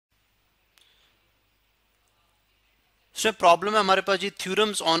इसमें प्रॉब्लम है हमारे पास जी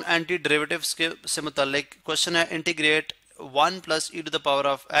थ्योरम्स ऑन एंटी डेरिवेटिव्स के से मुतालिक क्वेश्चन है integrate 1 plus E to the power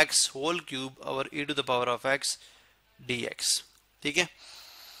of x whole cube और ई to the power of x dx। ठीक है,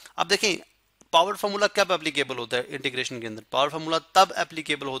 अब देखें पावर फार्मूला कब एप्लीकेबल होता है इंटीग्रेशन के अंदर। पावर फार्मूला तब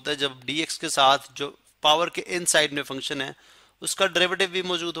एप्लीकेबल होता है जब dx के साथ जो पावर के इन साइड में फंक्शन है उसका डेरिवेटिव भी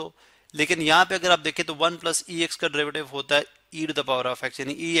मौजूद हो। लेकिन यहाँ पे अगर आप देखें तो 1 प्लस ई एक्स का डेरिवेटिव होता है ई to the power of x,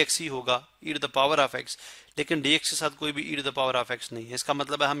 यानी ई एक्स ही होगा ई to the power of x, लेकिन डी एक्स के साथ कोई भी ई to the power of x नहीं है। इसका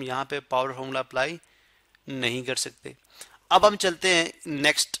मतलब है हम यहाँ पे पावर फॉर्मूला अप्लाई नहीं कर सकते। अब हम चलते हैं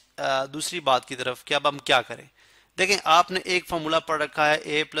नेक्स्ट दूसरी बात की तरफ कि अब हम क्या करें। देखें आपने एक फॉर्मूला पढ़ रखा है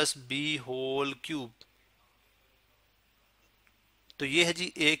ए प्लस बी होल क्यूब, तो ये है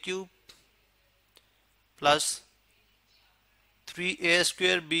जी ए cube plus 3a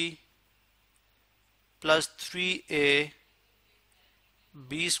square B plus 3a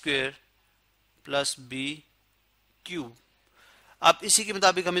B square plus B cube. अब इसी के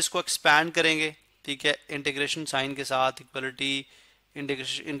मुताबिक हम इसको एक्सपैंड करेंगे। ठीक है, इंटीग्रेशन साइन के साथ इक्वलिटी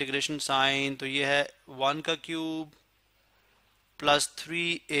इंटीग्रेशन साइन, तो ये है 1 का क्यूब प्लस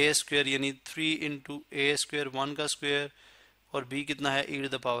 3a स्क्वेयर यानी 3 इंटू ए स्क्वेयर 1 का स्क्वेयर और b कितना है e to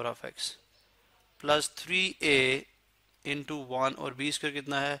the power of x plus 3a into 1 और b स्क्वेयर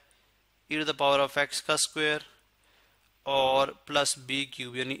कितना है e to the power of x का स्क्वेयर और प्लस b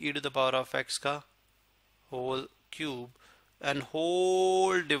क्यूब यानी e to the power of x का whole cube and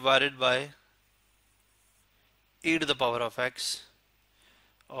whole divided by e to the power of x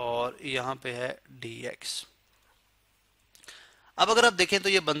और यहाँ पे है dx। अब अगर आप देखें तो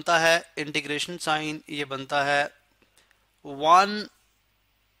ये बनता है इंटीग्रेशन साइन, ये बनता है 1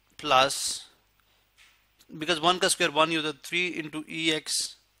 प्लस, बिकॉज 1 का स्क्वायर 1 ही होता है 3 into E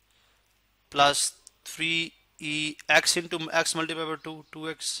x plus 3 E x into x multiply by 2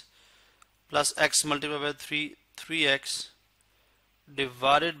 2x plus x multiply by 3 3x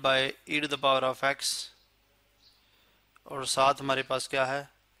divided by E to the power of x और साथ हमारे पास क्या है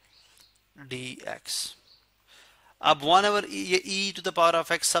dx। अब 1 ओवर ये e to the power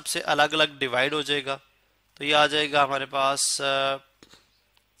of x सबसे अलग अलग डिवाइड हो जाएगा, तो ये आ जाएगा हमारे पास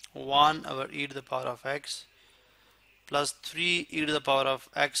 1 over e to the power of x plus 3 e to the power of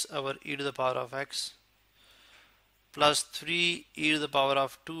x over e to the power of x plus 3 e to the power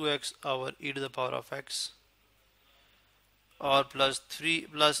of 2x over e to the power of x और plus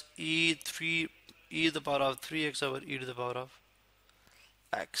 3 plus e to the power of 3x over e to the power of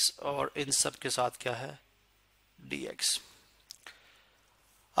x और इन सब के साथ क्या है dx।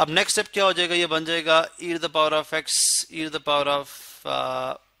 अब next step क्या हो जाएगा, ये बन जाएगा e to the power of x e to the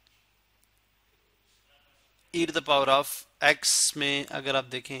power of x में अगर आप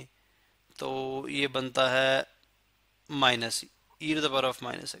देखें तो ये बनता है minus e to the power of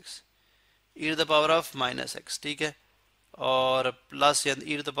minus x e to the power of minus x। ठीक है, और plus e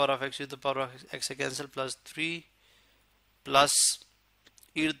to the power of x e to the power of x से cancel plus 3 plus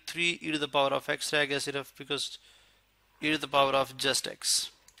 3 e to the power of x रह गया सिर्फ because e to the power of just x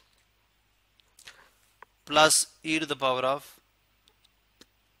plus e to the power of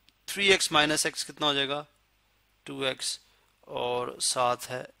 3x minus x कितना हो जाएगा 2x और साथ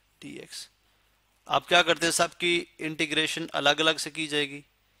है dx। आप क्या करते हैं, सबकी इंटीग्रेशन अलग अलग से की जाएगी,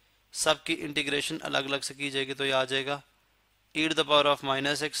 सबकी इंटीग्रेशन अलग अलग से की जाएगी, तो ये आ जाएगा e to the power of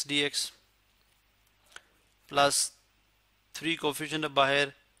minus x dx plus 3 coefficient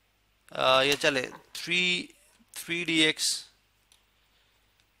बाहर ये चले 3 dx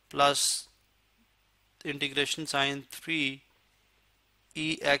plus integration sign 3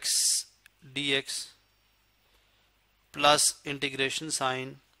 ex dx plus integration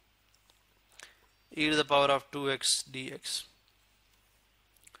sign e to the power of 2x dx।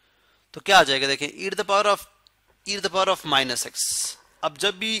 तो क्या आ जाएगा, देखें e to the power of minus x। अब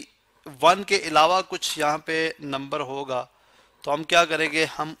जब भी 1 के अलावा कुछ यहाँ पे नंबर होगा तो हम क्या करेंगे,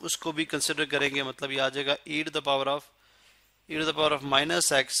 हम उसको भी कंसिडर करेंगे, मतलब ये आ जाएगा e to the power of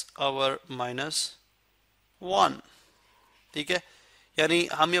minus x over minus 1। ठीक है, यानी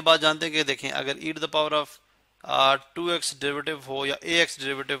हम ये बात जानते हैं कि देखें अगर e to the power of 2x derivative हो या ax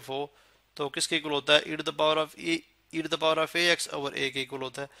डेरिवेटिव हो तो किसके इक्वल होता है e to the power of ax over a के इक्वल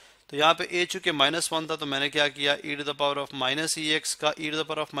होता है। तो यहाँ पे a चूंकि -1 था तो मैंने क्या किया e to the power of minus ex का e to the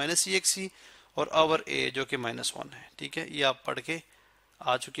power of minus ex ही और ओवर a जो कि -1 है। ठीक है, ये आप पढ़ के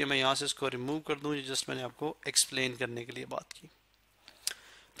आ चुकी है, मैं यहाँ से इसको रिमूव कर दूँ, ये जस्ट मैंने आपको एक्सप्लेन करने के लिए बात की।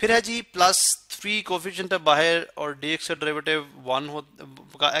 फिर है जी प्लस 3 कोफिशिएंट है बाहर और dx का डेरिवेटिव 1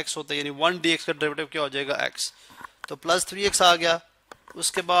 का x होता है, यानी 1 dx का डेरिवेटिव क्या हो जाएगा x, तो प्लस 3x आ गया।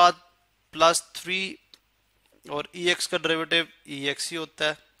 उसके बाद प्लस 3 और ex का डेरिवेटिव ex ही होता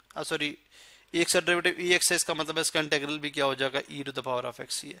है, सॉरी एक्स का डेरिवेटिव ई एक्स है, इसका मतलब है इसका इंटीग्रल भी क्या हो जाएगा, ई to the power of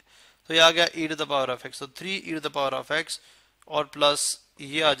x ही है। तो ये आ गया ई to the power of x, तो 3 ई to the power of x और प्लस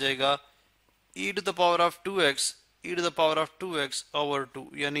ये आ जाएगा ई to the power of 2x E to the power of 2x over 2,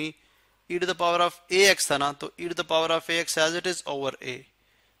 यानी ई to the power of A x था ना, तो ई to the power of A x as it is over ए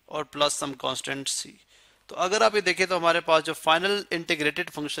और plus some constant सी। तो अगर आप ये देखें तो हमारे पास जो फाइनल इंटीग्रेटेड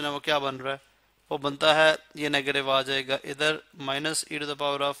फंक्शन है वो क्या बन रहा है, वो बनता है ये नेगेटिव आ जाएगा इधर minus E to the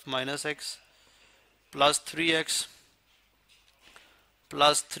power of minus x plus 3x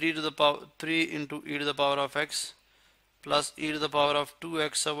plus 3 to the power 3 into E to the power of x plus E to the power of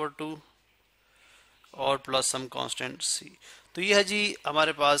 2x over 2 और प्लस सम कांस्टेंट c। तो ये है जी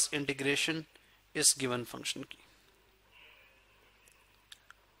हमारे पास integration इस given function की।